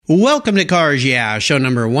Welcome to Cars Yeah, show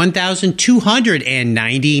number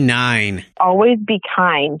 1299. Always be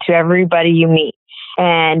kind to everybody you meet,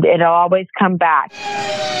 and it'll always come back.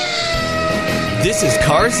 This is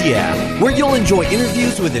Cars Yeah, where you'll enjoy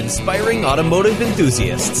interviews with inspiring automotive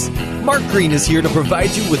enthusiasts. Mark Green is here to provide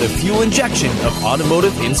you with a fuel injection of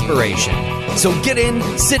automotive inspiration. So get in,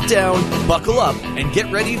 sit down, buckle up, and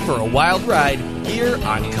get ready for a wild ride here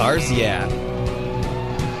on Cars Yeah.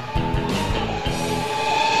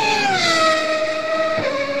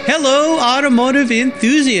 Hello, automotive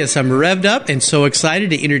enthusiasts. I'm revved up and so excited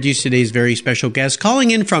to introduce today's very special guest,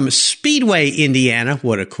 calling in from Speedway, Indiana.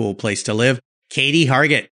 What a cool place to live. Katie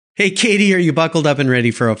Hargett. Hey, Katie, are you buckled up and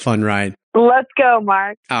ready for a fun ride? Let's go,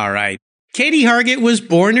 Mark. All right. Katie Hargett was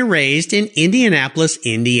born and raised in Indianapolis,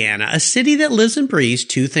 Indiana, a city that lives and breathes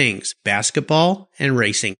two things, basketball and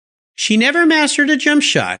racing. She never mastered a jump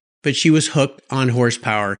shot, but she was hooked on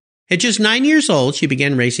horsepower. At just 9 years old, she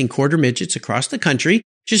began racing quarter midgets across the country.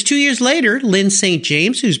 Just 2 years later, Lynn St.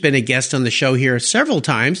 James, who's been a guest on the show here several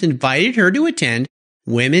times, invited her to attend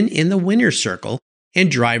Women in the Winner's Circle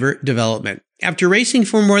and driver development. After racing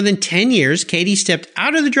for more than 10 years, Katie stepped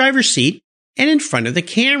out of the driver's seat and in front of the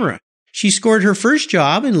camera. She scored her first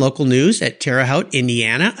job in local news at Terre Haute,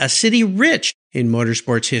 Indiana, a city rich in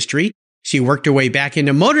motorsports history. She worked her way back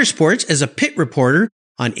into motorsports as a pit reporter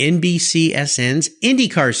on NBCSN's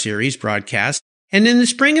IndyCar Series broadcast. And in the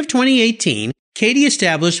spring of 2018, Katie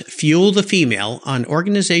established Fuel the Female, an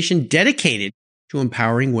organization dedicated to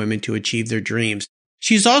empowering women to achieve their dreams.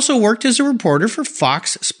 She's also worked as a reporter for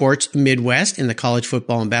Fox Sports Midwest in the college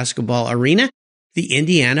football and basketball arena, the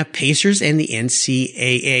Indiana Pacers, and the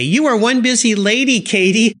NCAA. You are one busy lady,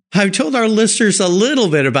 Katie. I've told our listeners a little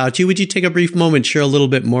bit about you. Would you take a brief moment, share a little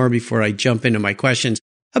bit more before I jump into my questions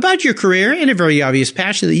about your career and a very obvious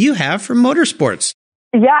passion that you have for motorsports?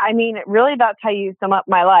 Yeah, I mean, really, that's how you sum up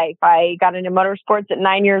my life. I got into motorsports at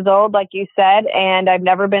 9 years old, like you said, and I've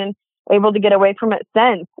never been able to get away from it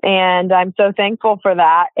since. And I'm so thankful for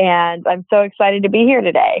that. And I'm so excited to be here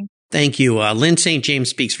today. Thank you. Lynn St. James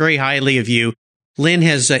speaks very highly of you. Lynn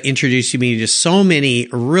has introduced me to so many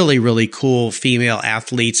really, really cool female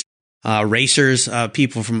athletes, racers,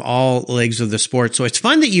 people from all legs of the sport. So it's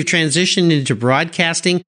fun that you've transitioned into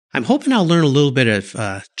broadcasting. I'm hoping I'll learn a little bit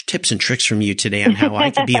of tips and tricks from you today on how I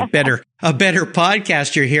can be a better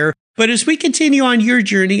podcaster here. But as we continue on your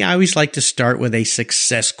journey, I always like to start with a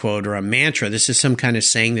success quote or a mantra. This is some kind of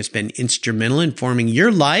saying that's been instrumental in forming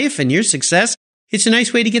your life and your success. It's a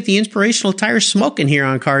nice way to get the inspirational tires smoking here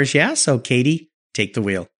on Cars Yeah. So, Katie, take the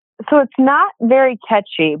wheel. So it's not very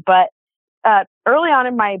catchy, but early on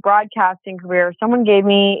in my broadcasting career, someone gave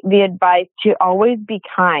me the advice to always be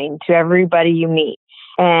kind to everybody you meet,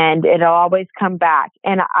 and it'll always come back.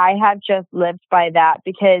 And I have just lived by that,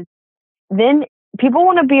 because then people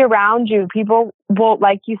want to be around you. People will,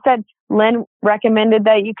 like you said, Lynn recommended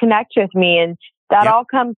that you connect with me, and that all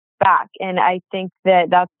comes back. And I think that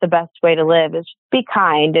that's the best way to live, is just be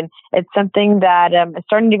kind. And it's something that is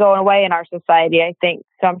starting to go away in our society, I think.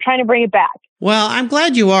 So I'm trying to bring it back. Well, I'm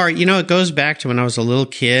glad you are. You know, it goes back to when I was a little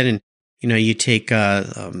kid, and you know, you take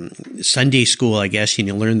Sunday school, I guess, and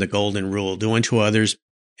you learn the golden rule: do unto others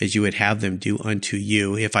as you would have them do unto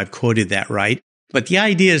you, if I've quoted that right. But the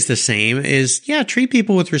idea is the same, is, treat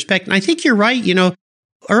people with respect. And I think you're right. You know,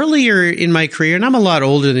 earlier in my career, and I'm a lot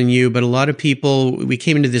older than you, but a lot of people, we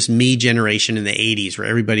came into this me generation in the 80s where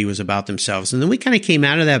everybody was about themselves. And then we kind of came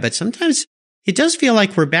out of that. But sometimes it does feel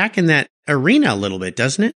like we're back in that arena a little bit,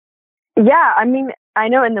 doesn't it? Yeah. I mean, I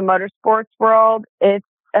know in the motorsports world, it's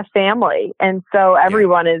a family. And so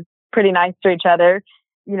everyone is pretty nice to each other.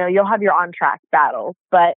 You know, you'll have your on-track battles.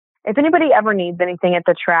 But if anybody ever needs anything at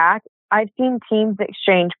the track, I've seen teams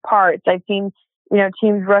exchange parts. I've seen,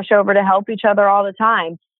 teams rush over to help each other all the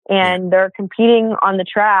time. And they're competing on the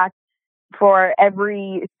track for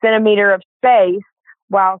every centimeter of space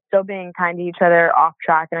while still being kind to each other off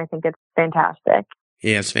track. And I think it's fantastic.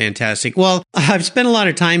 Yeah, it's fantastic. Well, I've spent a lot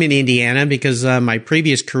of time in Indiana because my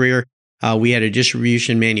previous career, we had a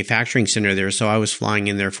distribution manufacturing center there. So I was flying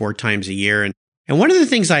in there 4 times a year. And one of the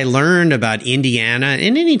things I learned about Indiana,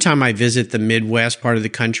 and anytime I visit the Midwest part of the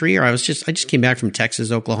country, or I just came back from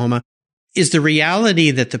Texas, Oklahoma, is the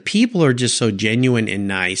reality that the people are just so genuine and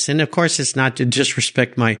nice. And of course, it's not to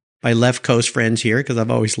disrespect my left coast friends here, because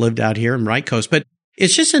I've always lived out here in right coast, but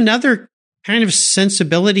it's just another kind of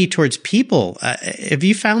sensibility towards people. Have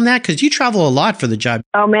you found that? Because you travel a lot for the job.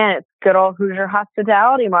 Oh man, it's good old Hoosier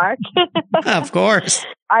hospitality, Mark. Of course.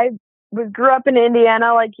 I grew up in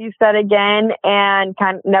Indiana, like you said again, and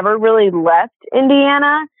kind of never really left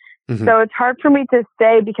Indiana. Mm-hmm. So it's hard for me to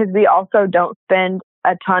say, because we also don't spend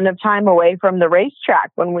a ton of time away from the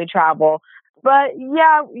racetrack when we travel. But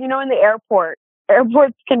yeah, in the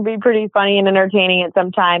airports can be pretty funny and entertaining at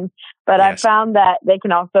sometimes, but Yes. I've found that they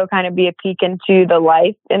can also kind of be a peek into the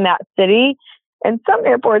life in that city. And some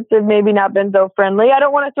airports have maybe not been so friendly. I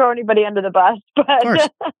don't want to throw anybody under the bus, Of course.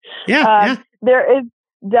 but Yeah. there is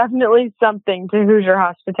definitely something to Hoosier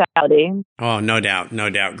hospitality. Oh, no doubt. No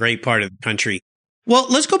doubt. Great part of the country. Well,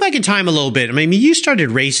 let's go back in time a little bit. I mean, you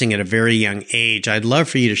started racing at a very young age. I'd love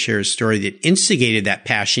for you to share a story that instigated that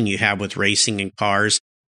passion you have with racing and cars.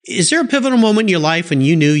 Is there a pivotal moment in your life when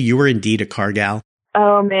you knew you were indeed a car gal?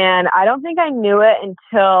 Oh man, I don't think I knew it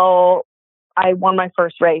until I won my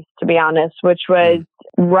first race, to be honest, which was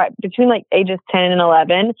right between like ages 10 and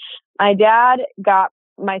 11. My dad got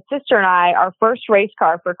my sister and I our first race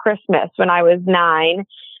car for Christmas when I was 9,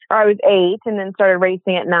 or I was 8, and then started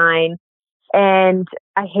racing at 9. And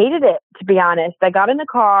I hated it, to be honest. I got in the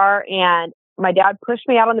car and my dad pushed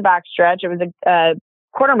me out on the backstretch. It was a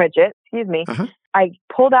quarter midget, excuse me. Uh-huh. I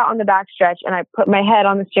pulled out on the backstretch and I put my head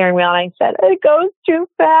on the steering wheel and I said, "It goes too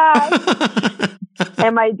fast."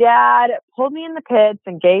 And my dad pulled me in the pits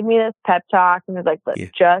and gave me this pep talk and was like, "Let's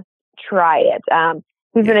just try it."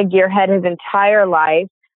 He's been a gearhead his entire life.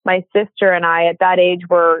 My sister and I at that age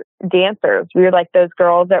were dancers. We were like those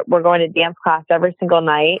girls that were going to dance class every single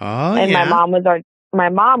night. Oh, and yeah. my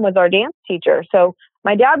mom was our dance teacher. So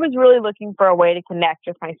my dad was really looking for a way to connect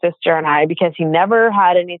with my sister and I because he never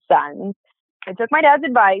had any sons. I took my dad's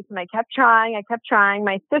advice and I kept trying.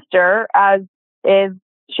 My sister, as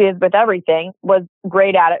she is with everything, was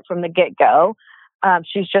great at it from the get-go.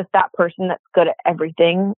 She's just that person that's good at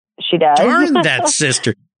everything she does. Darn that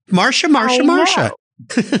sister. Marsha.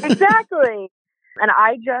 Exactly. And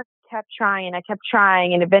I just kept trying.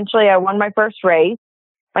 And eventually I won my first race.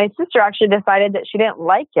 My sister actually decided that she didn't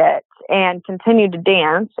like it and continued to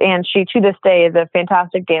dance. And she, to this day, is a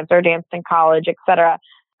fantastic dancer, danced in college, etc.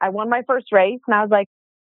 I won my first race and I was like,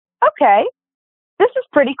 okay, this is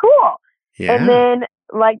pretty cool. Yeah. And then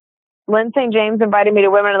like Lynn St. James invited me to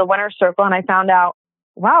Women in the Winner's Circle and I found out,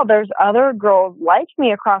 wow, there's other girls like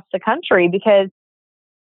me across the country because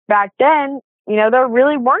back then, there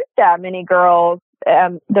really weren't that many girls.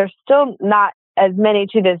 There's still not as many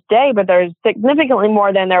to this day, but there's significantly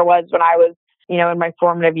more than there was when I was, in my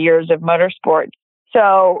formative years of motorsports.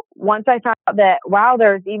 So once I found out that, wow,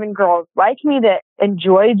 there's even girls like me that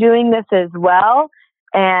enjoy doing this as well.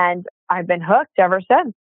 And I've been hooked ever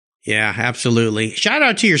since. Yeah, absolutely. Shout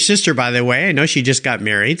out to your sister, by the way. I know she just got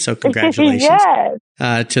married, so congratulations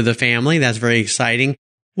Yes. To the family. That's very exciting.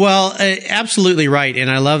 Well, absolutely right. And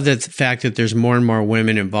I love the fact that there's more and more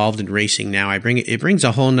women involved in racing now. It brings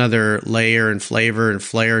a whole nother layer and flavor and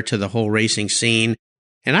flair to the whole racing scene.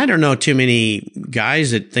 And I don't know too many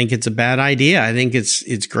guys that think it's a bad idea. I think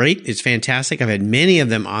it's great. It's fantastic. I've had many of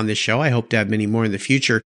them on the show. I hope to have many more in the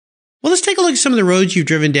future. Well, let's take a look at some of the roads you've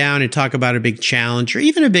driven down and talk about a big challenge or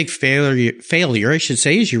even a big failure, I should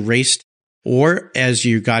say, as you raced or as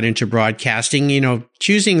you got into broadcasting.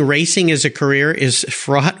 Choosing racing as a career is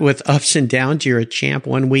fraught with ups and downs. You're a champ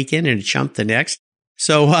one weekend and a chump the next.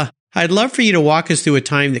 So I'd love for you to walk us through a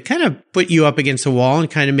time that kind of put you up against the wall and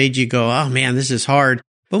kind of made you go, oh man, this is hard.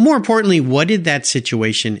 But more importantly, what did that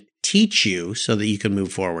situation teach you so that you can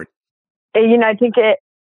move forward? I think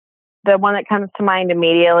the one that comes to mind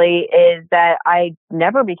immediately is that I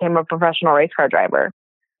never became a professional race car driver.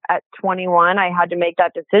 At 21, I had to make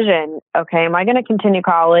that decision. Okay, am I going to continue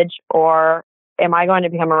college or am I going to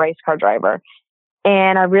become a race car driver?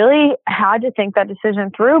 And I really had to think that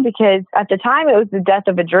decision through because at the time it was the death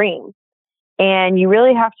of a dream. And you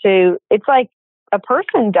really have to, it's like a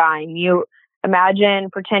person dying. You imagine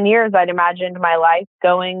for 10 years, I'd imagined my life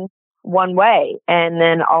going one way. And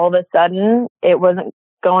then all of a sudden it wasn't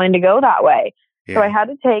going to go that way. Yeah. So I had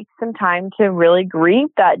to take some time to really grieve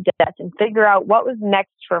that death and figure out what was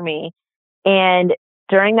next for me. And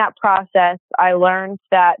during that process, I learned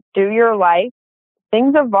that through your life,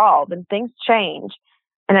 things evolve and things change.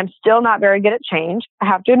 And I'm still not very good at change. I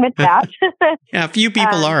have to admit that. Yeah, few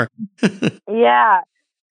people are. Yeah.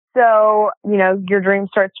 So, your dream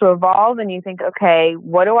starts to evolve and you think, okay,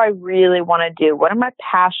 what do I really want to do? What am I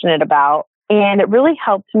passionate about? And it really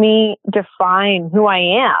helped me define who I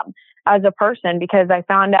am as a person because I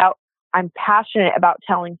found out I'm passionate about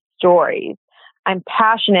telling stories. I'm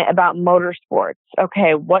passionate about motorsports.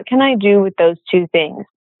 Okay, what can I do with those two things?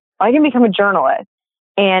 I can become a journalist.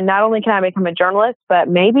 And not only can I become a journalist, but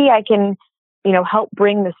maybe I can, help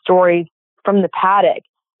bring the stories from the paddock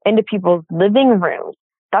into people's living rooms.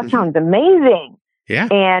 That sounds amazing. Yeah.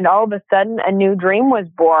 And all of a sudden, a new dream was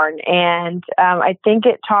born. And I think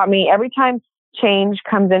it taught me every time change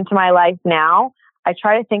comes into my life now, I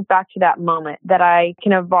try to think back to that moment that I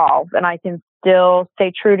can evolve and I can still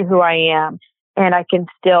stay true to who I am and I can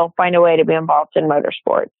still find a way to be involved in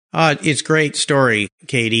motorsports. It's a great story,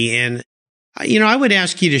 Katie. And, I would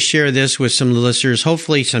ask you to share this with some listeners,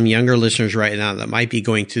 hopefully some younger listeners right now that might be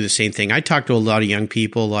going through the same thing. I talk to a lot of young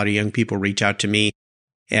people. A lot of young people reach out to me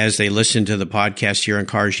as they listen to the podcast here on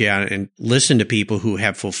Cars Yeah and listen to people who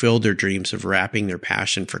have fulfilled their dreams of wrapping their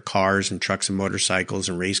passion for cars and trucks and motorcycles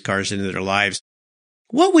and race cars into their lives.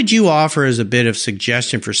 What would you offer as a bit of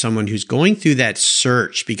suggestion for someone who's going through that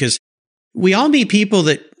search? Because we all meet people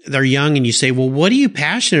that are young and you say, well, what are you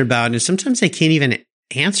passionate about? And sometimes they can't even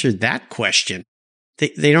answer that question.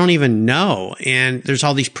 They don't even know. And there's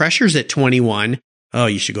all these pressures at 21. Oh,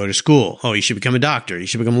 you should go to school. Oh, you should become a doctor. You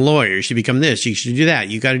should become a lawyer. You should become this. You should do that.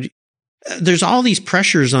 You got to. There's all these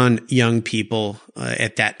pressures on young people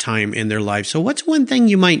at that time in their life. So what's one thing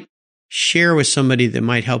you might share with somebody that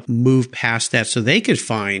might help move past that so they could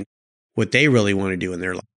find what they really want to do in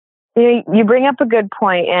their life? You bring up a good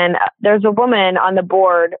point, and there's a woman on the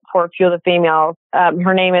board for Fuel the Females.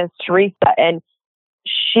 Her name is Teresa, and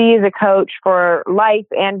she's a coach for life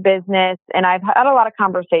and business. And I've had a lot of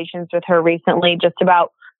conversations with her recently just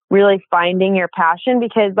about really finding your passion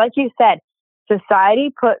because, like you said,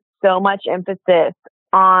 society puts so much emphasis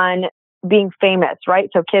on being famous, right?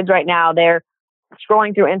 So kids right now, they're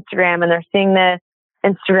scrolling through Instagram and they're seeing the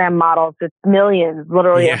Instagram models with millions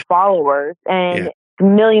literally of followers and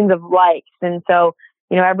millions of likes. And so,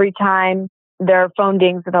 every time their phone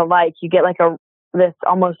dings with a like, you get like this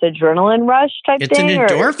almost adrenaline rush type it's thing.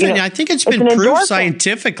 It's an endorphin. I think it's been proved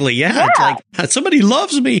scientifically. Yeah. It's like somebody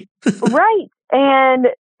loves me. Right. And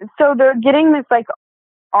so they're getting this like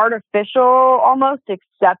artificial almost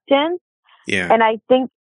acceptance. Yeah. And I think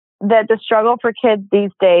that the struggle for kids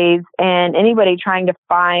these days and anybody trying to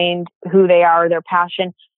find who they are, their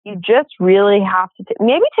passion, you just really have to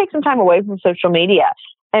maybe take some time away from social media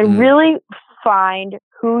and really find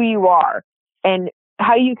who you are and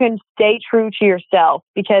how you can stay true to yourself.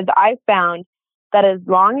 Because I found that as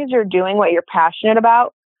long as you're doing what you're passionate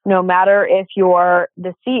about, no matter if you're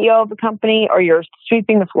the CEO of a company or you're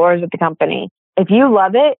sweeping the floors of the company, if you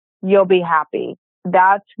love it, you'll be happy.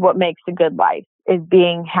 That's what makes a good life, is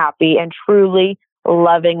being happy and truly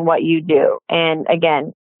loving what you do. And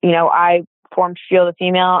again, I formed Fuel the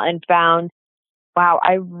Female and found, wow,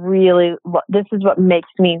 this is what makes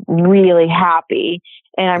me really happy.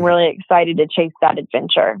 And I'm really excited to chase that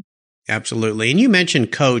adventure. Absolutely. And you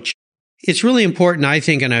mentioned coach. It's really important, I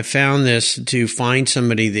think, and I've found this, to find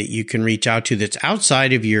somebody that you can reach out to that's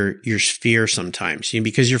outside of your sphere sometimes,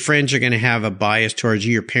 because your friends are going to have a bias towards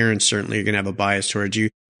you. Your parents certainly are going to have a bias towards you,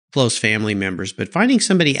 close family members, but finding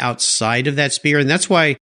somebody outside of that sphere. And that's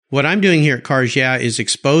why what I'm doing here at Cars Yeah is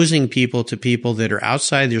exposing people to people that are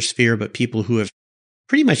outside their sphere, but people who have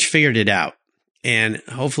pretty much figured it out. And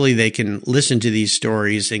hopefully they can listen to these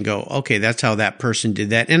stories and go, okay, that's how that person did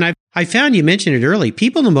that. And I found, you mentioned it early,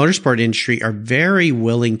 people in the motorsport industry are very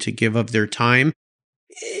willing to give up their time.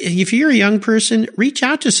 If you're a young person, reach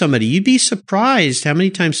out to somebody. You'd be surprised how many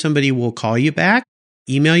times somebody will call you back,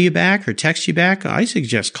 email you back, or text you back. I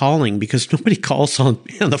suggest calling because nobody calls on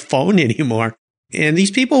the phone anymore. And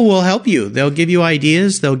these people will help you. They'll give you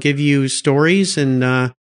ideas. They'll give you stories.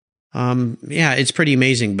 And it's pretty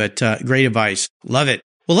amazing, but great advice. Love it.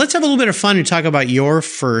 Well, let's have a little bit of fun and talk about your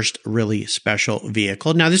first really special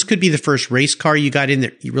vehicle. Now, this could be the first race car you got in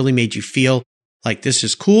that really made you feel like this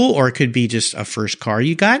is cool, or it could be just a first car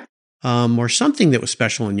you got, or something that was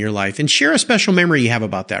special in your life. And share a special memory you have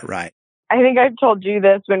about that ride. I think I've told you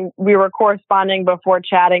this when we were corresponding before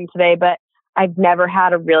chatting today, but I've never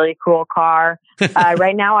had a really cool car.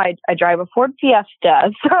 Right now, I drive a Ford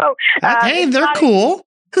Fiesta. So hey, they're cool.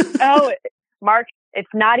 Mark, it's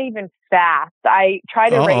not even fast. I try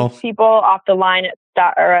to race people off the line at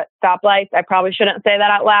stoplights. I probably shouldn't say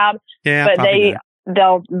that out loud, but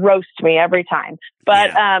they'll roast me every time.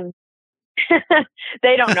 But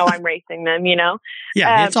they don't know I'm racing them,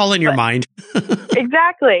 Yeah, it's all in your mind.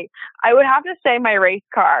 Exactly. I would have to say my race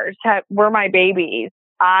cars were my babies.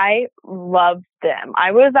 I loved them.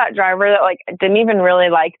 I was that driver that didn't even really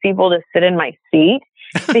like people to sit in my seat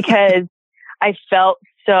because I felt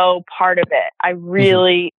so part of it. I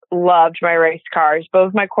really loved my race cars,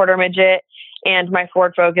 both my quarter midget and my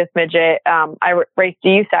Ford Focus midget. I raced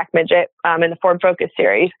the USAC midget in the Ford Focus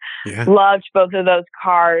series. Yeah. Loved both of those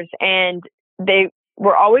cars, and they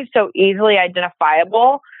were always so easily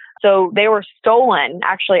identifiable. So they were stolen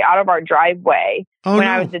actually out of our driveway when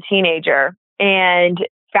I was a teenager, and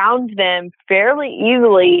found them fairly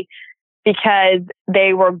easily because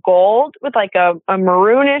they were gold with a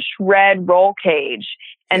maroonish red roll cage.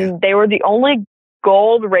 And they were the only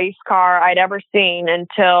gold race car I'd ever seen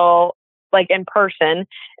until, like, in person,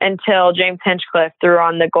 until James Hinchcliffe threw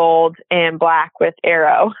on the gold and black with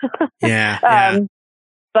Aero. Yeah.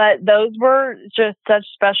 But those were just such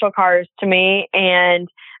special cars to me, and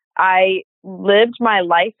I lived my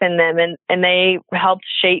life in them, and they helped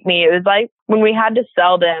shape me. It was like when we had to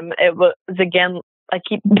sell them, it was, again, I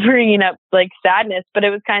keep bringing up like sadness, but it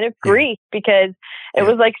was kind of grief because it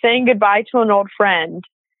was like saying goodbye to an old friend.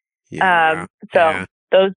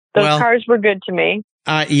 Those cars were good to me.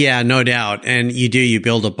 Yeah, no doubt. And you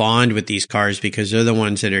build a bond with these cars because they're the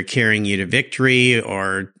ones that are carrying you to victory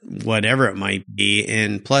or whatever it might be.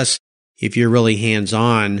 And plus, if you're really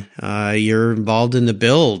hands-on, you're involved in the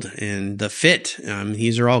build and the fit.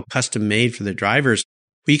 These are all custom made for the drivers.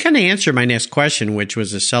 Well, you kind of answered my next question, which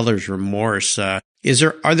was the seller's remorse. Are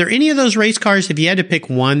there any of those race cars, if you had to pick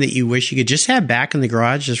one that you wish you could just have back in the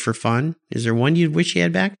garage just for fun? Is there one you wish you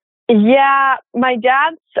had back? Yeah, my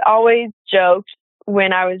dad's always joked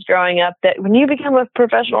when I was growing up that when you become a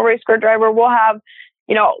professional race car driver, we'll have,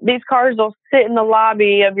 these cars will sit in the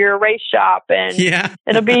lobby of your race shop and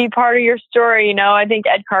it'll be part of your story. I think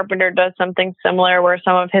Ed Carpenter does something similar where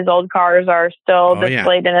some of his old cars are still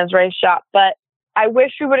displayed in his race shop. But I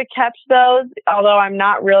wish we would have kept those, although I'm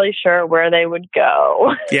not really sure where they would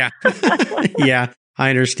go. Yeah. Yeah, I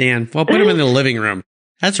understand. Well, put them in the living room.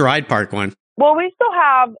 That's a ride park one. Well, we still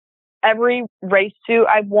have every race suit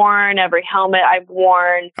I've worn, every helmet I've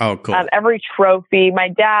worn. Oh, cool. Every trophy. My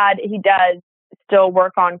dad, he does still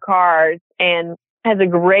work on cars and has a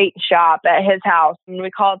great shop at his house. And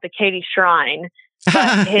we call it the Katie Shrine.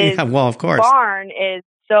 But his of course. barn is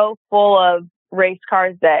so full of race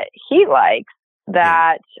cars that he likes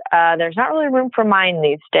that there's not really room for mine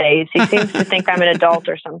these days. He seems to think I'm an adult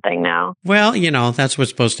or something now. Well, that's what's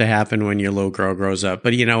supposed to happen when your little girl grows up.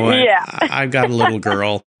 But you know what? Yeah. I've got a little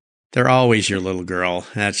girl. They're always your little girl.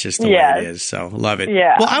 That's just the way it is. So love it.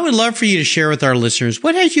 Yeah. Well, I would love for you to share with our listeners,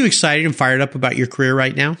 what has you excited and fired up about your career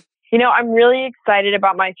right now? I'm really excited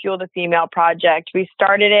about my Fuel the Female project. We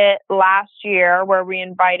started it last year where we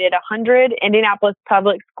invited 100 Indianapolis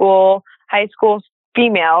public school, high school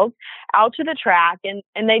females out to the track and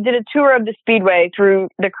they did a tour of the speedway through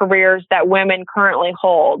the careers that women currently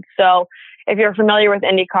hold. So if you're familiar with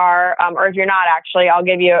IndyCar, or if you're not actually, I'll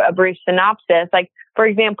give you a brief synopsis. Like, for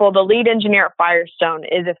example, the lead engineer at Firestone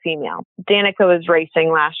is a female. Danica was racing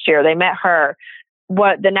last year. They met her.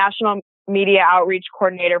 What the national media outreach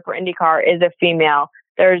coordinator for IndyCar is a female.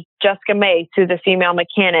 There's Jessica Mace, who's a female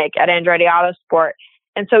mechanic at Andretti Autosport.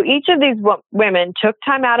 And so each of these women took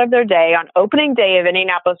time out of their day on opening day of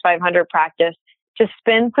Indianapolis 500 practice to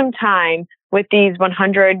spend some time with these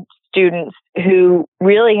 100 students who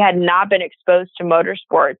really had not been exposed to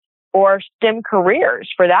motorsports or STEM careers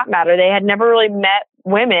for that matter. They had never really met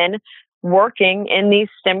women working in these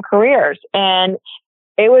STEM careers. And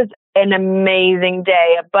it was an amazing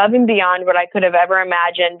day, above and beyond what I could have ever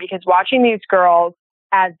imagined, because watching these girls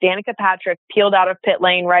as Danica Patrick peeled out of pit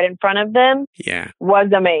lane right in front of them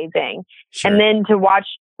was amazing. Sure. And then to watch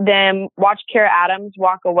Kara Adams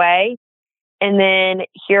walk away and then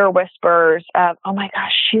hear whispers of, oh my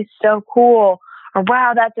gosh, she's so cool, or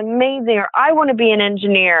wow, that's amazing, or I want to be an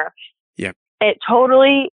engineer. Yeah. It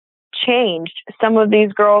totally changed some of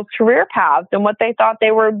these girls' career paths and what they thought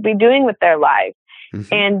they would be doing with their life.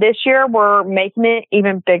 Mm-hmm. And this year we're making it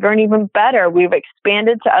even bigger and even better. We've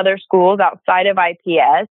expanded to other schools outside of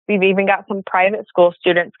IPS. We've even got some private school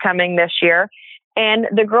students coming this year. And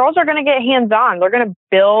the girls are going to get hands-on. They're going to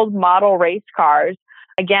build model race cars,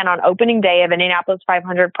 again, on opening day of Indianapolis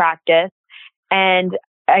 500 practice. And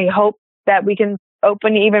I hope that we can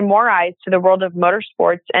open even more eyes to the world of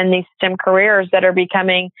motorsports and these STEM careers that are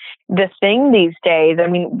becoming the thing these days. I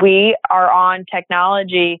mean, we are on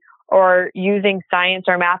technology or using science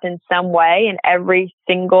or math in some way in every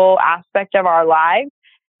single aspect of our lives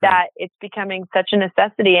that it's becoming such a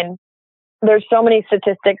necessity. And there's so many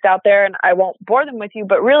statistics out there, and I won't bore them with you,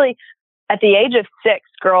 but really at the age of 6,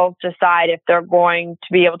 girls decide if they're going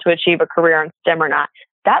to be able to achieve a career in STEM or not.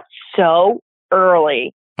 That's so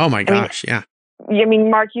early. Oh my gosh. Yeah. I mean,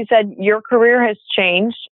 Mark, you said your career has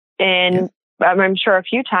changed, and I'm sure a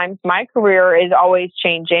few times. My career is always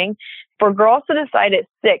changing. For girls to decide at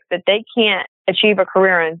 6 that they can't achieve a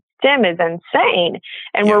career in STEM is insane.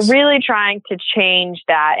 And we're really trying to change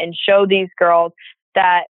that and show these girls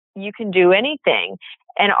that you can do anything.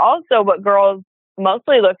 And also what girls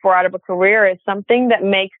mostly look for out of a career is something that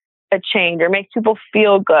makes a change or makes people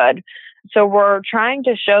feel good. So we're trying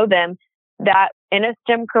to show them that in a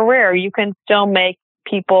STEM career, you can still make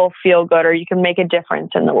people feel good, or you can make a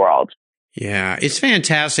difference in the world. Yeah, it's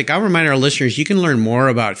fantastic. I'll remind our listeners, you can learn more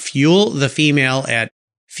about Fuel the Female at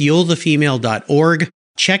fuelthefemale.org.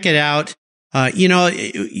 Check it out.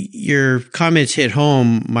 Your comments hit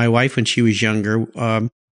home. My wife, when she was younger,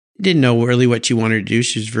 didn't know really what she wanted to do.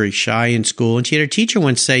 She was very shy in school. And she had a teacher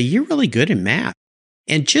once say, "You're really good in math."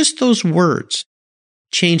 And just those words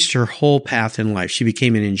changed her whole path in life. She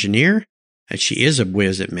became an engineer. And she is a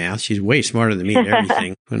whiz at math. She's way smarter than me at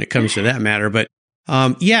everything when it comes to that matter. But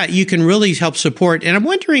you can really help support. And I'm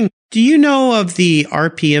wondering, do you know of the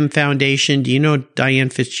RPM Foundation? Do you know Diane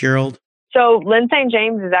Fitzgerald? So Lynn St.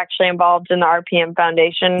 James is actually involved in the RPM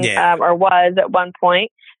Foundation, or was at one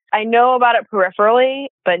point. I know about it peripherally,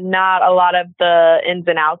 but not a lot of the ins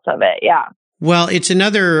and outs of it. Yeah. Well, it's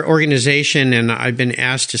another organization, and I've been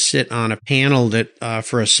asked to sit on a panel that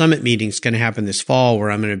for a summit meeting is going to happen this fall,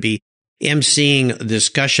 where I'm going to be emceeing a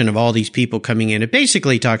discussion of all these people coming in. It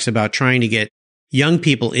basically talks about trying to get young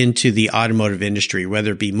people into the automotive industry,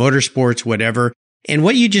 whether it be motorsports, whatever. And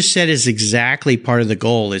what you just said is exactly part of the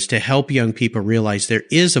goal, is to help young people realize there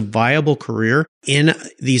is a viable career in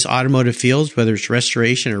these automotive fields, whether it's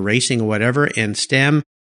restoration or racing or whatever, and STEM,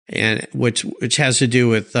 and which has to do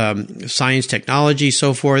with science, technology,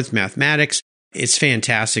 so forth, mathematics. It's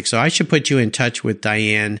fantastic. So I should put you in touch with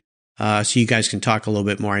Diane so you guys can talk a little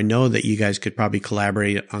bit more. I know that you guys could probably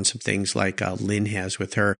collaborate on some things like Lynn has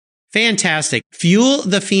with her. Fantastic.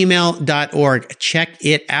 FuelTheFemale.org. Check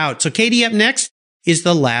it out. So Katie, up next is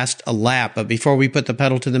the last lap. But before we put the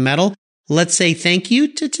pedal to the metal, let's say thank you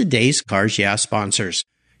to today's Cars Yeah sponsors.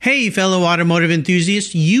 Hey, fellow automotive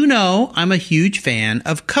enthusiasts, you know I'm a huge fan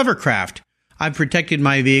of Covercraft. I've protected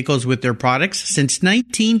my vehicles with their products since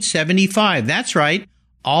 1975. That's right,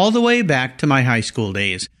 all the way back to my high school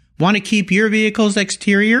days. Want to keep your vehicle's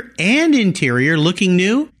exterior and interior looking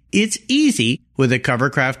new? It's easy with a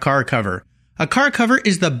Covercraft car cover. A car cover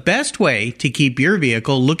is the best way to keep your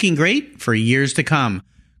vehicle looking great for years to come.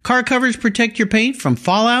 Car covers protect your paint from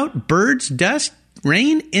fallout, birds, dust,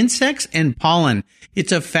 rain, insects, and pollen.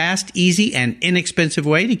 It's a fast, easy, and inexpensive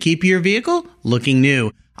way to keep your vehicle looking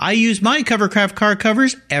new. I use my Covercraft car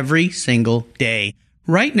covers every single day.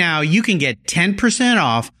 Right now, you can get 10%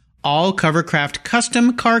 off all Covercraft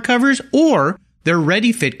custom car covers or their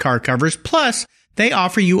ready-fit car covers. Plus, they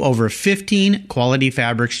offer you over 15 quality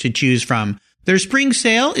fabrics to choose from. Their spring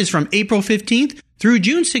sale is from April 15th through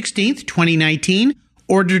June 16th, 2019.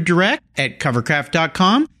 Order direct at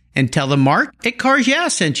covercraft.com and tell them Mark at Cars Yeah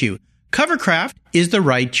sent you. Covercraft is the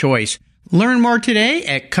right choice. Learn more today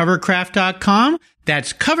at covercraft.com.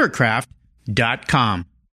 That's covercraft.com.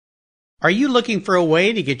 Are you looking for a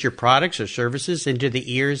way to get your products or services into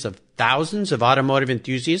the ears of thousands of automotive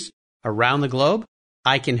enthusiasts around the globe?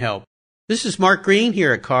 I can help. This is Mark Green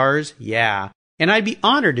here at Cars Yeah, and I'd be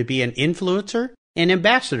honored to be an influencer and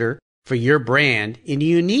ambassador for your brand in a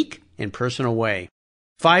unique and personal way.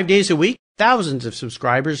 5 days a week, thousands of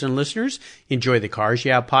subscribers and listeners enjoy the Cars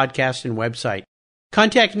Yeah podcast and website.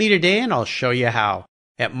 Contact me today and I'll show you how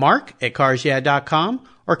at mark@carsyeah.com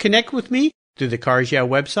or connect with me through the Cars Yeah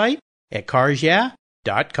website at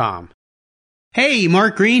carsyeah.com. Hey,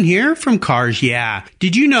 Mark Green here from Cars Yeah.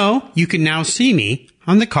 Did you know you can now see me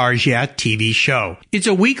on the Cars Yeah TV show? It's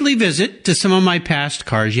a weekly visit to some of my past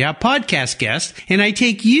Cars Yeah podcast guests, and I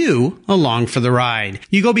take you along for the ride.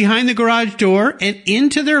 You go behind the garage door and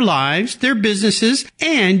into their lives, their businesses,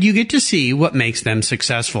 and you get to see what makes them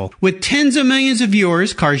successful. With tens of millions of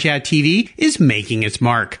viewers, Cars Yeah TV is making its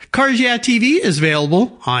mark. Cars Yeah TV is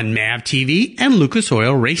available on MAV TV and Lucas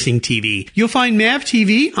Oil Racing TV. You'll find MAV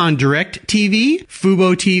TV on Direct TV,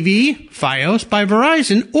 Fubo TV, Fios by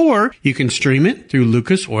Verizon, or you can stream it through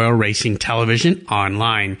Lucas Oil Racing Television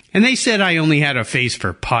online. And they said I only had a face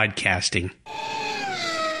for podcasting.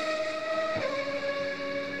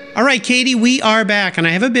 All right, Katie, we are back, and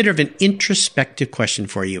I have a bit of an introspective question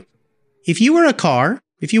for you. If you were a car,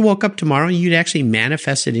 if you woke up tomorrow and you'd actually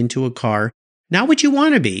manifest it into a car, not what you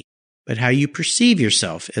want to be, but how you perceive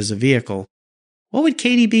yourself as a vehicle, what would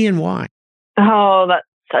Katie be and why? Oh, that's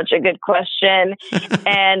such a good question.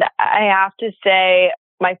 And I have to say,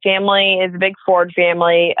 my family is a big Ford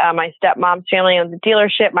family. My stepmom's family owns a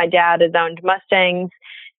dealership. My dad has owned Mustangs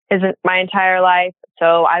my entire life.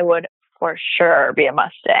 So I would for sure be a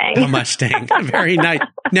Mustang. A Mustang. Very nice.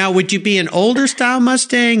 Now, would you be an older style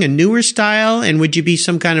Mustang, a newer style? And would you be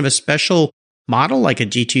some kind of a special model like a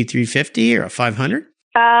GT350 or a 500?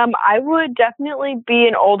 I would definitely be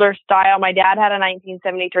an older style. My dad had a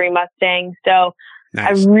 1973 Mustang. So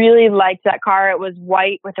nice. I really liked that car. It was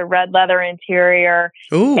white with a red leather interior.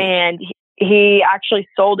 Ooh. And he actually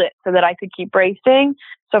sold it so that I could keep racing.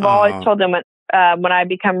 So I've always told him when I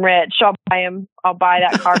become rich, I'll buy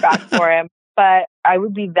that car back for him. But I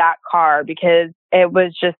would be that car because it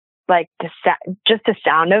was just like the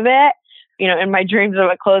sound of it. You know, in my dreams, I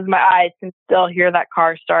would close my eyes and still hear that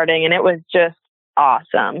car starting, and it was just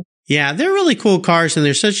awesome. Yeah, they're really cool cars, and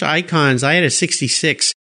they're such icons. I had a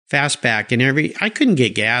 66 Fastback, and I couldn't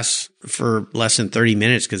get gas for less than 30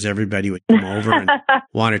 minutes because everybody would come over and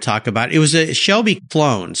want to talk about it. It was a Shelby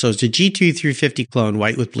clone, so it's a GT 350 clone,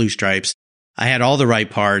 white with blue stripes. I had all the right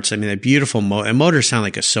parts. I mean, a beautiful motor sounded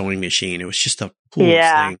like a sewing machine. It was just the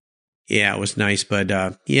coolest thing. Yeah, it was nice. But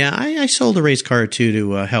I sold a race car or two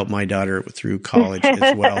to help my daughter through college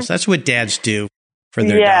as well. So that's what dads do for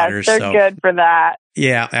their daughters. They're good for that.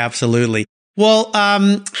 Yeah, absolutely. Well,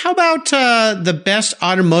 how about the best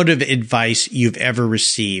automotive advice you've ever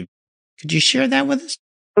received? Could you share that with us?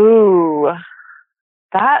 Ooh,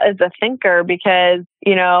 that is a thinker because,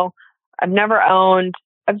 you know,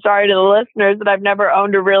 I'm sorry to the listeners that I've never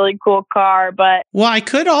owned a really cool car, but... Well, I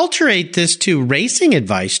could alterate this to racing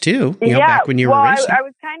advice too, back when you were racing. I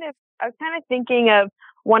was kind of thinking of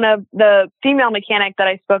one of the female mechanic that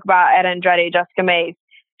I spoke about at Andretti, Jessica Mays.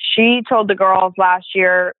 She told the girls last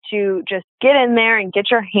year to just get in there and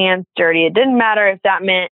get your hands dirty. It didn't matter if that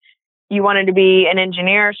meant you wanted to be an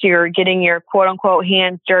engineer, so you're getting your quote unquote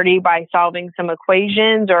hands dirty by solving some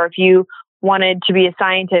equations, or if you wanted to be a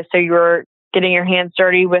scientist, so you were getting your hands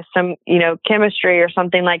dirty with some, chemistry or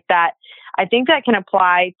something like that. I think that can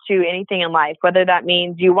apply to anything in life, whether that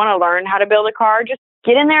means you want to learn how to build a car, just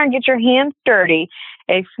get in there and get your hands dirty.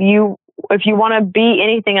 If you want to be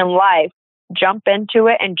anything in life, jump into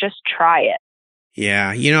it and just try it.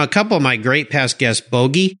 Yeah. A couple of my great past guests,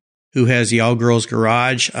 Bogey, who has the All Girls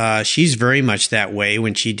Garage, she's very much that way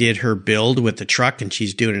when she did her build with the truck, and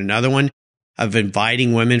she's doing another one of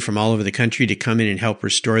inviting women from all over the country to come in and help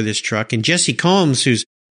restore this truck. And Jessie Combs, who's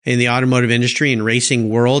in the automotive industry and racing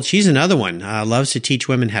world, she's another one. Loves to teach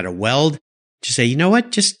women how to weld. Just say, you know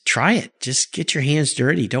what? Just try it. Just get your hands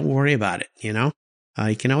dirty. Don't worry about it.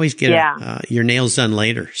 You can always get your nails done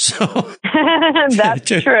later. So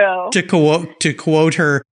that's true. To quote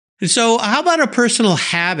her. So how about a personal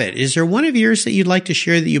habit? Is there one of yours that you'd like to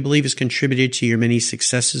share that you believe has contributed to your many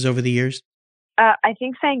successes over the years? I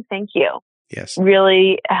think saying thank you. Yes.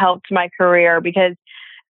 Really helped my career, because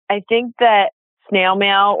I think that snail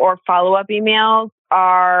mail or follow-up emails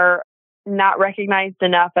are not recognized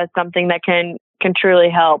enough as something that can truly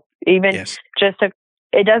help. Even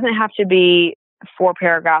it doesn't have to be a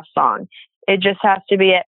 4-paragraph song. It just has to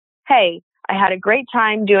be hey, I had a great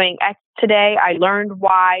time doing X today. I learned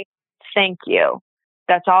Y. Thank you.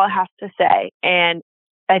 That's all it has to say. And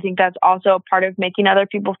I think that's also a part of making other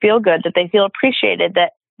people feel good, that they feel appreciated,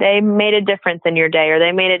 that they made a difference in your day, or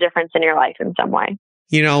they made a difference in your life in some way.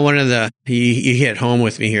 One of you hit home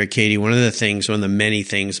with me here, Katie. One of the many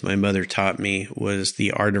things my mother taught me was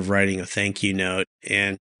the art of writing a thank you note.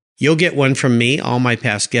 And you'll get one from me. All my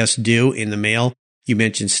past guests do in the mail. You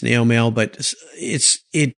mentioned snail mail, but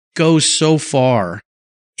it goes so far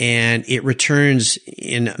and it returns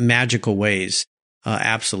in magical ways.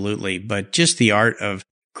 Absolutely. But just the art of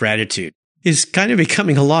gratitude is kind of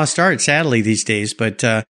becoming a lost art, sadly, these days. But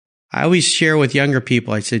I always share with younger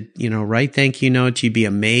people, I said, write thank you notes. You'd be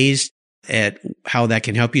amazed at how that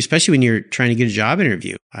can help you, especially when you're trying to get a job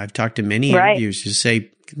interview. I've talked to many interviews who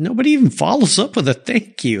say nobody even follows up with a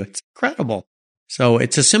thank you. It's incredible. So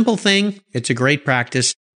it's a simple thing. It's a great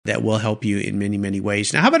practice that will help you in many, many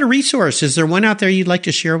ways. Now, how about a resource? Is there one out there you'd like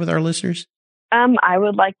to share with our listeners? I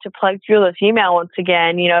would like to plug Fearless Email once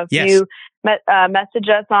again. If you message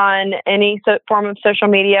us on any form of social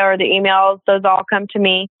media or the emails, those all come to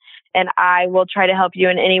me, and I will try to help you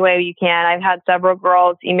in any way you can. I've had several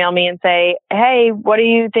girls email me and say, hey, what do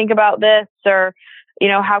you think about this? Or,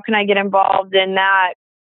 how can I get involved in that?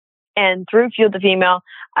 And through Fuel the Female,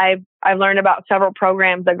 I've learned about several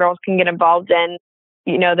programs that girls can get involved in,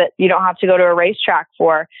 that you don't have to go to a racetrack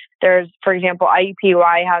for. There's, for example,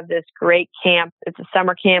 IUPUI has this great camp. It's a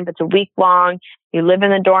summer camp. It's a week long. You live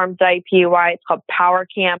in the dorms at IUPUI. It's called Power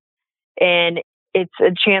Camp. And it's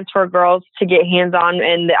a chance for girls to get hands-on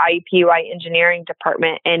in the IUPUI engineering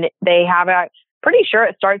department. And they have pretty sure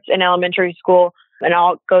it starts in elementary school and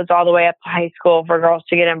goes all the way up to high school for girls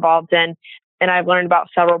to get involved in. And I've learned about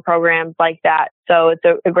several programs like that. So it's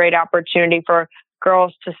a great opportunity for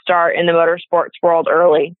girls to start in the motorsports world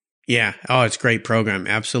early. Yeah. Oh, it's a great program.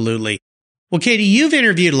 Absolutely. Well, Katie, you've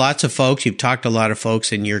interviewed lots of folks. You've talked to a lot of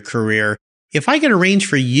folks in your career. If I could arrange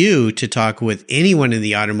for you to talk with anyone in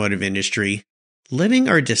the automotive industry, living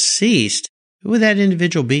or deceased, who would that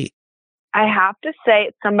individual be? I have to say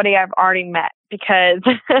it's somebody I've already met, because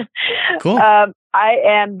Cool. I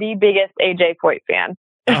am the biggest AJ Foyt fan.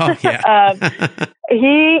 Oh, yeah.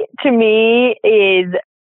 He, to me, is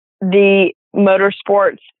the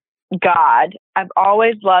motorsports god. I've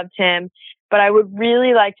always loved him, but I would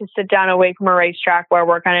really like to sit down away from a racetrack where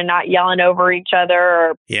we're kind of not yelling over each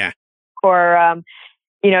other or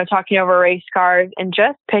talking over race cars, and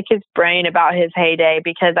just pick his brain about his heyday,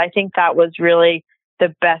 because I think that was really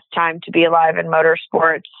the best time to be alive in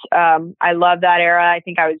motorsports. I love that era. I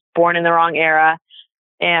think I was born in the wrong era,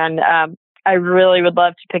 and I really would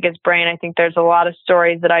love to pick his brain. I think there's a lot of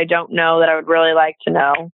stories that I don't know that I would really like to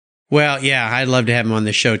know. Well, yeah, I'd love to have him on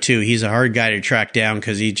the show too. He's a hard guy to track down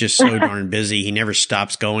because he's just so darn busy. He never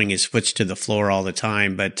stops going. His foot's to the floor all the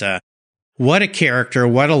time. But what a character,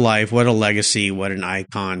 what a life, what a legacy, what an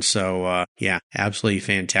icon. So, yeah, absolutely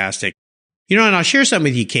fantastic. You know, and I'll share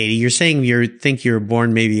something with you, Katie. You're saying you think you were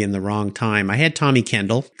born maybe in the wrong time. I had Tommy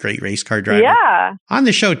Kendall, great race car driver, on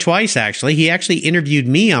the show twice, actually. He actually interviewed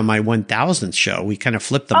me on my 1000th show. We kind of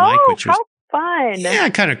flipped the mic, which was fun. Yeah,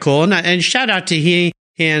 kind of cool. And shout out to he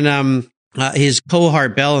and his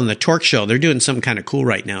cohort Bell and the Torque Show. They're doing something kind of cool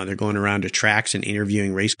right now. They're going around to tracks and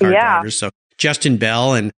interviewing race car drivers. So Justin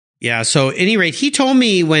Bell and so at any rate, he told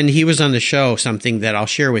me when he was on the show something that I'll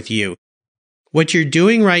share with you. What you're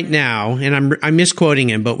doing right now, and I'm misquoting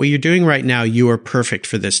him, but what you're doing right now, you are perfect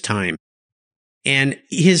for this time. And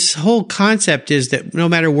his whole concept is that no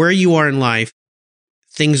matter where you are in life,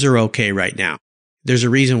 things are okay right now. There's a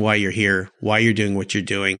reason why you're here, why you're doing what you're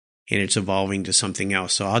doing, and it's evolving to something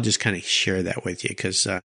else. So I'll just kind of share that with you because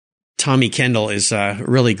Tommy Kendall is a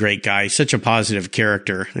really great guy, such a positive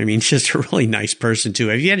character. I mean, just a really nice person too.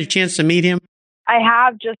 Have you had a chance to meet him? I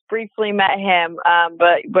have just briefly met him,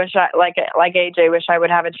 but wish I, like AJ, wish I would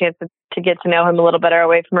have a chance to get to know him a little better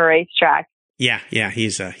away from a racetrack. Yeah,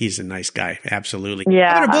 he's a nice guy, absolutely.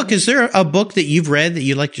 Yeah. How about a book? Is there a book that you've read that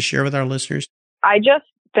you'd like to share with our listeners? I just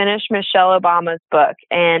finished Michelle Obama's book,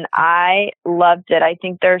 and I loved it. I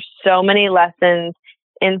think there's so many lessons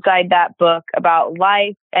inside that book about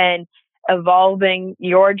life and evolving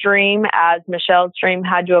your dream, as Michelle's dream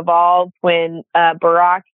had to evolve when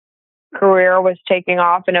Barack's career was taking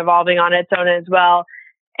off and evolving on its own as well.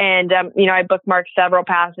 And, I bookmarked several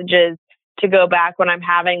passages to go back when I'm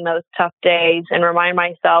having those tough days and remind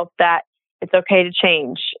myself that it's okay to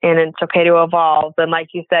change and it's okay to evolve. And like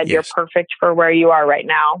you said, You're perfect for where you are right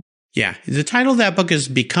now. Yeah. The title of that book is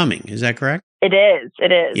Becoming. Is that correct? It is.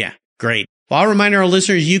 Yeah. Great. Well, I'll remind our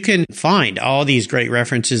listeners, you can find all these great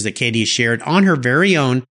references that Katie shared on her very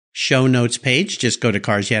own show notes page. Just go to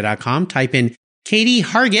carsyeah.com, type in Katie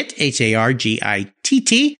Hargitt,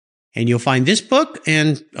 Hargitt, and you'll find this book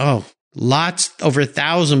and, lots, over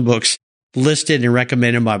 1,000 books listed and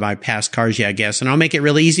recommended by my past Cars Yeah guests. And I'll make it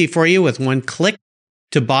really easy for you with one click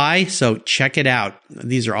to buy. So check it out.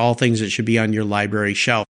 These are all things that should be on your library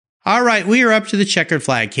shelf. All right, we are up to the checkered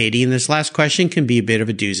flag, Katie, and this last question can be a bit of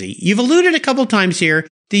a doozy. You've alluded a couple times here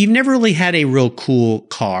that you've never really had a real cool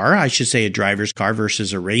car, I should say a driver's car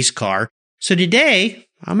versus a race car. So today,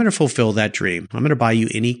 I'm going to fulfill that dream. I'm going to buy you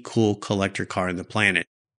any cool collector car on the planet.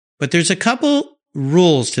 But there's a couple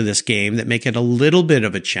rules to this game that make it a little bit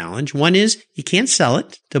of a challenge. One is you can't sell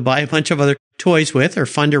it to buy a bunch of other toys with or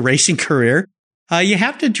fund a racing career. You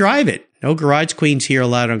have to drive it. No garage queens here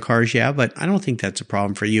allowed on Cars Yeah, but I don't think that's a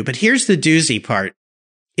problem for you. But here's the doozy part.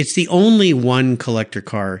 It's the only one collector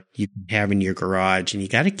car you can have in your garage, and you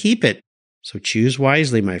got to keep it. So choose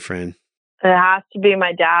wisely, my friend. It has to be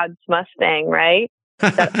my dad's Mustang, right?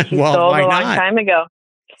 That he well, sold why a long not? time ago.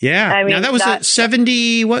 Yeah. I mean, now that was a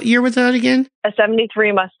 70, what year was that again? A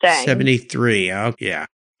 73 Mustang. 73. Oh, yeah.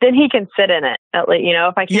 Then he can sit in it. At least,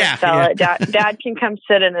 if I can't sell it, Dad can come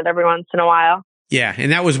sit in it every once in a while. Yeah.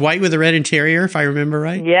 And that was white with a red interior, if I remember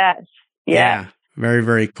right? Yes. Yeah. Very,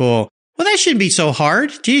 very cool. Well, that shouldn't be so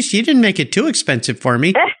hard. Geez, you didn't make it too expensive for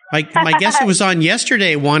me. My guest who was on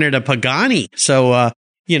yesterday wanted a Pagani. So,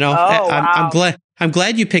 I'm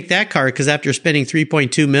glad you picked that car because after spending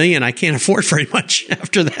 $3.2 million, I can't afford very much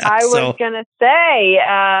after that. I was going to say,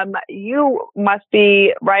 you must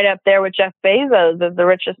be right up there with Jeff Bezos as the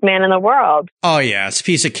richest man in the world. Oh, yeah. It's a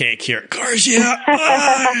piece of cake here. Cars, yeah.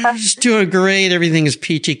 It's doing great. Everything is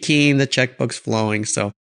peachy keen. The checkbook's flowing.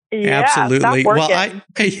 So absolutely. Well,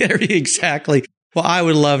 exactly. Well, I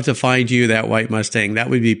would love to find you that white Mustang. That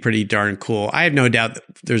would be pretty darn cool. I have no doubt that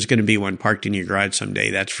there's going to be one parked in your garage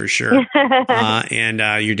someday. That's for sure. And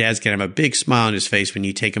your dad's going to have a big smile on his face when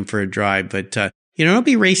you take him for a drive. But, don't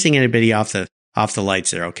be racing anybody off the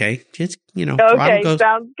lights there, okay? Just, okay,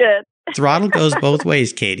 sounds good. Throttle goes both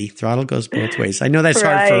ways, Katie. Throttle goes both ways. I know that's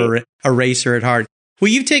hard for a racer at heart. Well,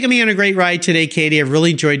 you've taken me on a great ride today, Katie. I've really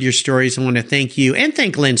enjoyed your stories. I want to thank you and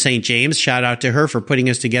thank Lynn St. James. Shout out to her for putting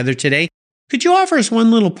us together today. Could you offer us one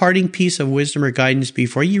little parting piece of wisdom or guidance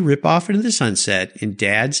before you rip off into the sunset in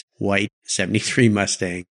Dad's white 73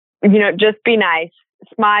 Mustang? Just be nice.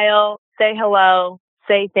 Smile, say hello,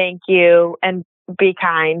 say thank you, and be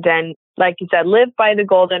kind. And like you said, live by the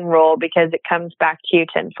golden rule because it comes back to you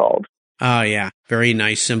tenfold. Oh, yeah. Very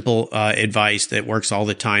nice, simple advice that works all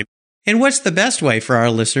the time. And what's the best way for our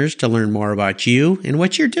listeners to learn more about you and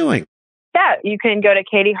what you're doing? Yeah, you can go to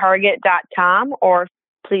katiehargett.com or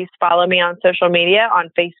please follow me on social media on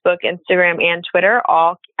Facebook, Instagram, and Twitter,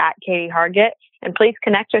 all at Katie Hargett. And please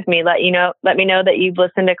connect with me. Let me know that you've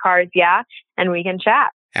listened to Cars Yeah, and we can chat.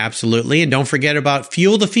 Absolutely. And don't forget about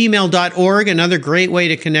fuelthefemale.org, another great way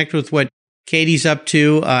to connect with what Katie's up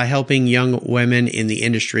to, helping young women in the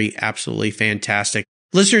industry. Absolutely fantastic.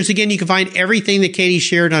 Listeners, again, you can find everything that Katie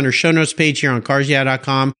shared on her show notes page here on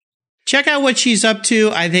carsyeah.com. Check out what she's up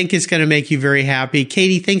to. I think it's going to make you very happy.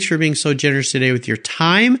 Katie, thanks for being so generous today with your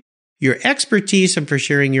time, your expertise, and for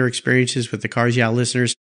sharing your experiences with the Cars Yeah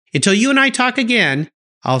listeners. Until you and I talk again,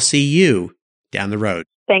 I'll see you down the road.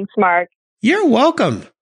 Thanks, Mark. You're welcome.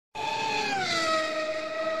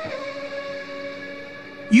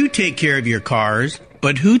 You take care of your cars,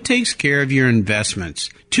 but who takes care of your investments?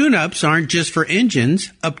 Tune-ups aren't just for engines.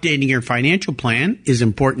 Updating your financial plan is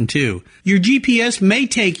important too. Your GPS may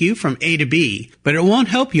take you from A to B, but it won't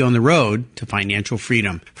help you on the road to financial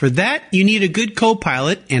freedom. For that, you need a good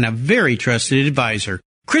co-pilot and a very trusted advisor.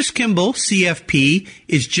 Chris Kimball, CFP,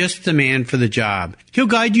 is just the man for the job. He'll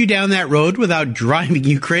guide you down that road without driving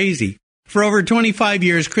you crazy. For over 25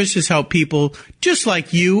 years, Chris has helped people just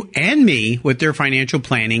like you and me with their financial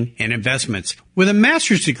planning and investments. With a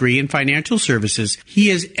master's degree in financial services, he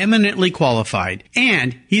is eminently qualified,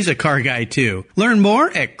 and he's a car guy too. Learn more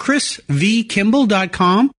at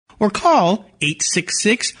chrisvkimball.com or call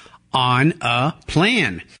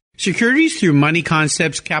 866-ON-A-PLAN. Securities through Money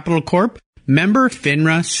Concepts Capital Corp. Member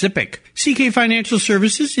FINRA SIPC. CK Financial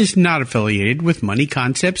Services is not affiliated with Money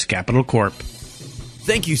Concepts Capital Corp.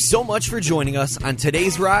 Thank you so much for joining us on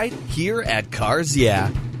today's ride here at Cars Yeah.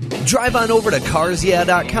 Drive on over to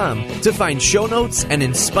carsyeah.com to find show notes and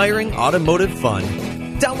inspiring automotive fun.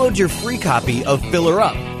 Download your free copy of Filler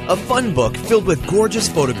Up, a fun book filled with gorgeous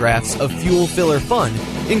photographs of fuel filler fun,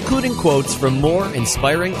 including quotes from more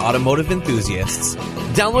inspiring automotive enthusiasts.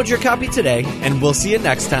 Download your copy today, and we'll see you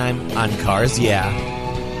next time on Cars Yeah.